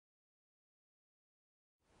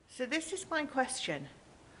So this is my question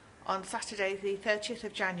on Saturday the 30th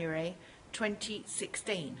of January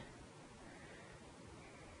 2016.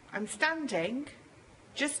 I'm standing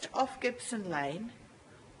just off Gibson Lane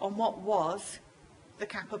on what was the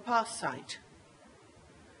Kappa Pass site.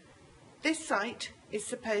 This site is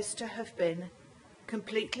supposed to have been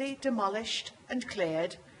completely demolished and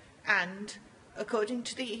cleared and, according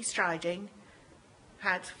to the East Riding,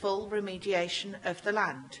 had full remediation of the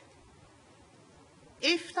land.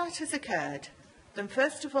 If that has occurred, then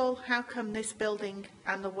first of all, how come this building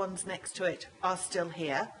and the ones next to it are still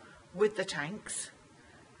here with the tanks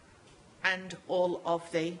and all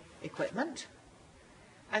of the equipment?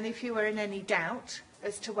 And if you were in any doubt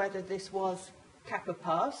as to whether this was Kappa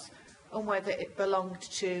Pass and whether it belonged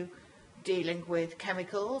to dealing with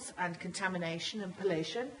chemicals and contamination and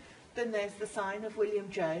pollution, then there's the sign of William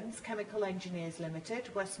Jones, Chemical Engineers Limited,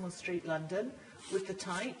 Westmoor Street, London, with the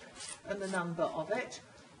type and the number of it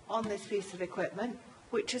on this piece of equipment,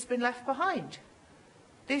 which has been left behind.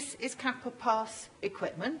 This is Kappa Pass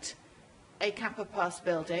equipment, a Kappa Pass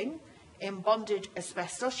building in bonded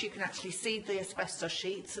asbestos. You can actually see the asbestos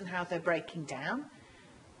sheets and how they're breaking down.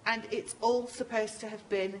 And it's all supposed to have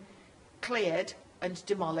been cleared and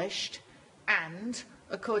demolished and,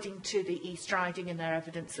 according to the East Riding and their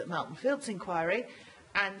evidence at Melton Fields inquiry,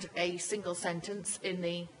 and a single sentence in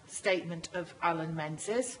the statement of Alan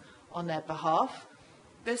Menzies on their behalf,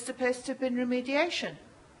 there's supposed to have been remediation.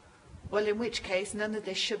 Well, in which case, none of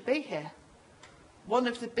this should be here. One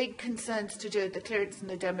of the big concerns to do with the clearance and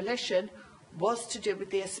the demolition was to do with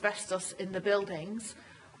the asbestos in the buildings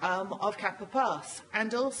of Kappa Pass,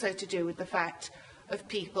 and also to do with the fact of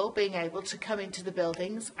people being able to come into the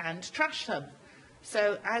buildings and trash them.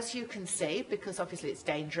 So as you can see, because obviously it's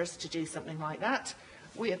dangerous to do something like that,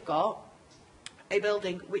 we have got a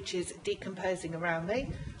building which is decomposing around me.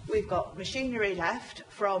 We've got machinery left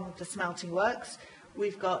from the smelting works.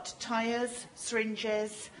 We've got tyres,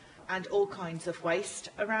 syringes and all kinds of waste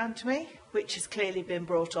around me, which has clearly been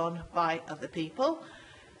brought on by other people.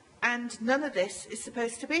 And none of this is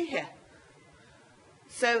supposed to be here.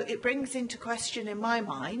 So it brings into question in my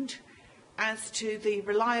mind as to the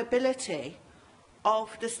reliability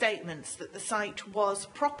of the statements that the site was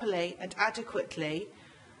properly and adequately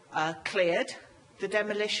cleared. The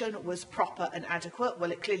demolition was proper and adequate.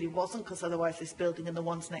 Well, it clearly wasn't, because otherwise this building and the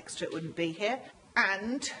ones next to it wouldn't be here.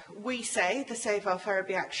 And we say, the Save Our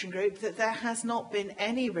Ferriby Action Group, that there has not been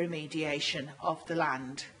any remediation of the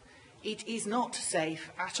land. It is not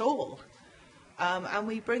safe at all. And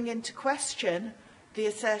we bring into question the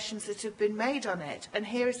assertions that have been made on it. And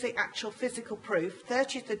here is the actual physical proof,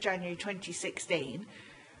 30th of January 2016,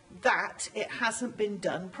 that it hasn't been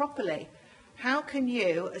done properly. How can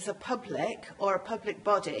you, as a public or a public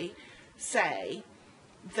body, say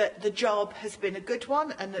that the job has been a good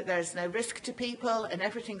one and that there's no risk to people and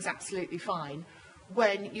everything's absolutely fine,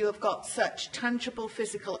 when you have got such tangible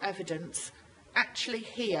physical evidence actually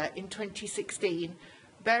here in 2016,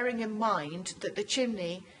 bearing in mind that the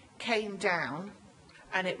chimney came down,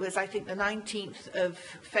 and it was, I think, the 19th of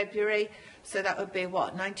February, so that would be,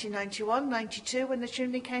 what, 1991, 92 when the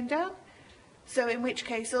chimney came down? So in which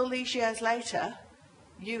case, all these years later,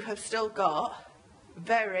 you have still got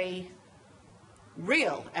very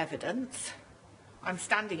real evidence, I'm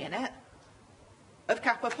standing in it, of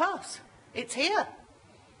Kappa Pass. It's here.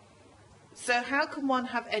 So how can one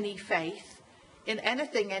have any faith in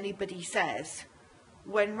anything anybody says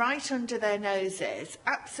when right under their noses,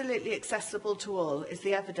 absolutely accessible to all, is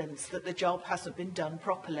the evidence that the job hasn't been done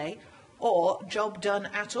properly or job done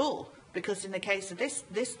at all? Because in the case of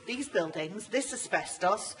these buildings, this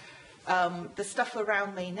asbestos, the stuff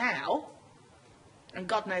around me now, and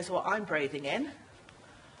God knows what I'm breathing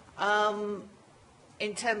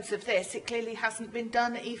in terms of this, it clearly hasn't been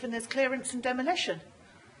done even as clearance and demolition.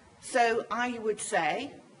 So I would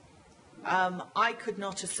say I could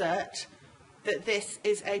not assert that this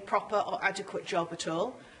is a proper or adequate job at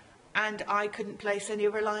all, and I couldn't place any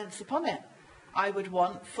reliance upon it. I would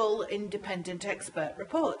want full independent expert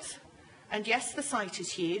reports. And yes, the site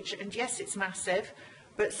is huge, and yes, it's massive,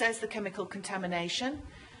 but so's the chemical contamination.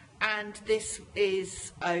 And this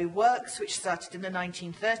is a works which started in the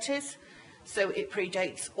 1930s, so it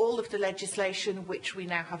predates all of the legislation which we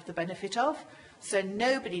now have the benefit of. So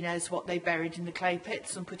nobody knows what they buried in the clay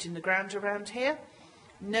pits and put in the ground around here.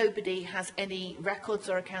 Nobody has any records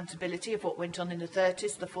or accountability of what went on in the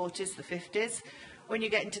 30s, the 40s, the 50s. When you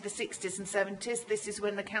get into the 60s and 70s, this is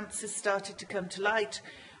when the cancers started to come to light.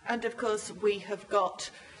 And of course, we have got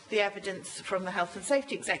the evidence from the Health and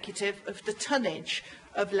Safety Executive of the tonnage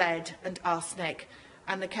of lead and arsenic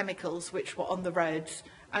and the chemicals which were on the roads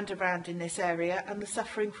and around in this area, and the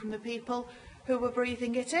suffering from the people who were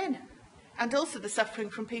breathing it in. And also the suffering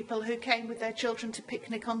from people who came with their children to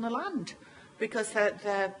picnic on the land, because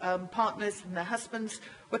their partners and their husbands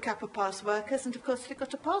were Kappa Pass workers, and of course they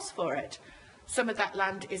got a pass for it. Some of that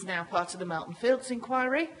land is now part of the Melton Fields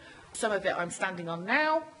inquiry. Some of it I'm standing on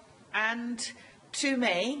now. And to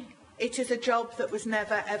me, it is a job that was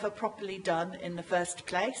never ever properly done in the first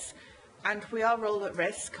place. And we are all at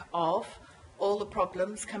risk of all the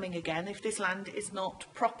problems coming again if this land is not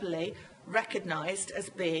properly recognised as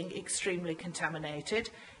being extremely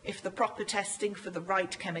contaminated, if the proper testing for the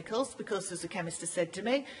right chemicals, because as a chemist has said to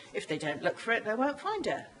me, if they don't look for it, they won't find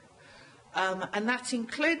it. And that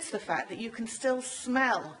includes the fact that you can still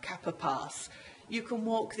smell Kappa Pass. You can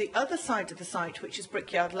walk the other side of the site, which is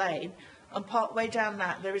Brickyard Lane, and part way down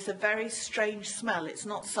that there is a very strange smell. It's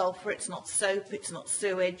not sulphur, it's not soap, it's not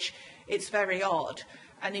sewage, it's very odd.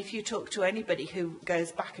 And if you talk to anybody who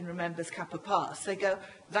goes back and remembers Kappa Pass, they go,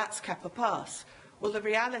 that's Kappa Pass. Well, the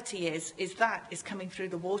reality is that is coming through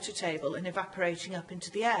the water table and evaporating up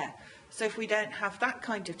into the air. So if we don't have that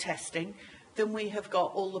kind of testing, then we have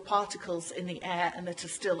got all the particles in the air and that are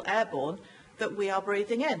still airborne that we are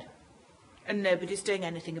breathing in. And nobody's doing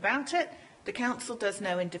anything about it. The council does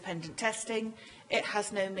no independent testing. It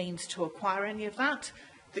has no means to acquire any of that.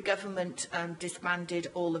 The government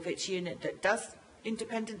disbanded all of its unit that does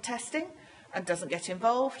independent testing and doesn't get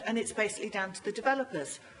involved, and it's basically down to the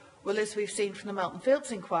developers. Well, as we've seen from the Melton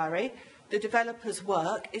Fields inquiry, the developers'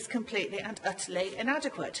 work is completely and utterly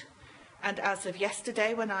inadequate. And as of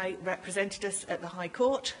yesterday, when I represented us at the High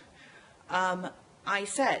Court, I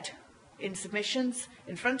said in submissions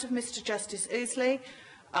in front of Mr Justice Ousley,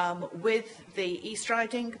 with the East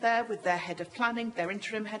Riding there, with their head of planning, their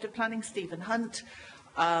interim head of planning, Stephen Hunt,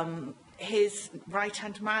 his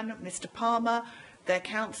right-hand man, Mr Palmer, their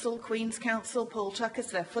council, Queen's Council, Paul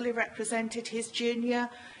Tuckers, they're fully represented, his junior.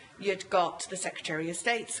 You'd got the Secretary of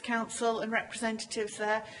State's Council and representatives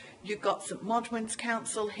there. You've got St Modwen's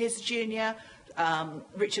Council, his junior,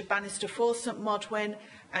 Richard Bannister for St Modwen,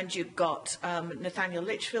 and you've got Nathaniel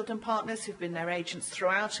Litchfield and partners who've been their agents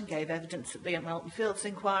throughout and gave evidence at the Melton Fields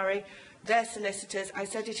inquiry. Their solicitors, I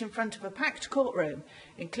said it in front of a packed courtroom,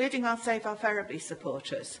 including our Save Our Ferriby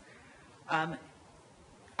supporters.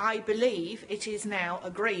 I believe it is now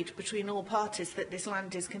agreed between all parties that this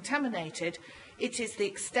land is contaminated. It is the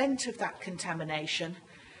extent of that contamination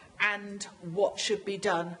and what should be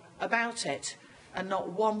done about it. And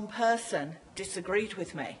not one person disagreed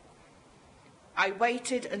with me. I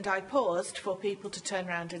waited and I paused for people to turn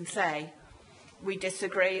around and say, we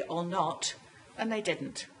disagree or not, and they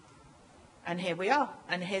didn't. And here we are.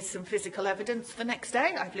 And here's some physical evidence the next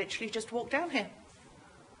day. I've literally just walked down here.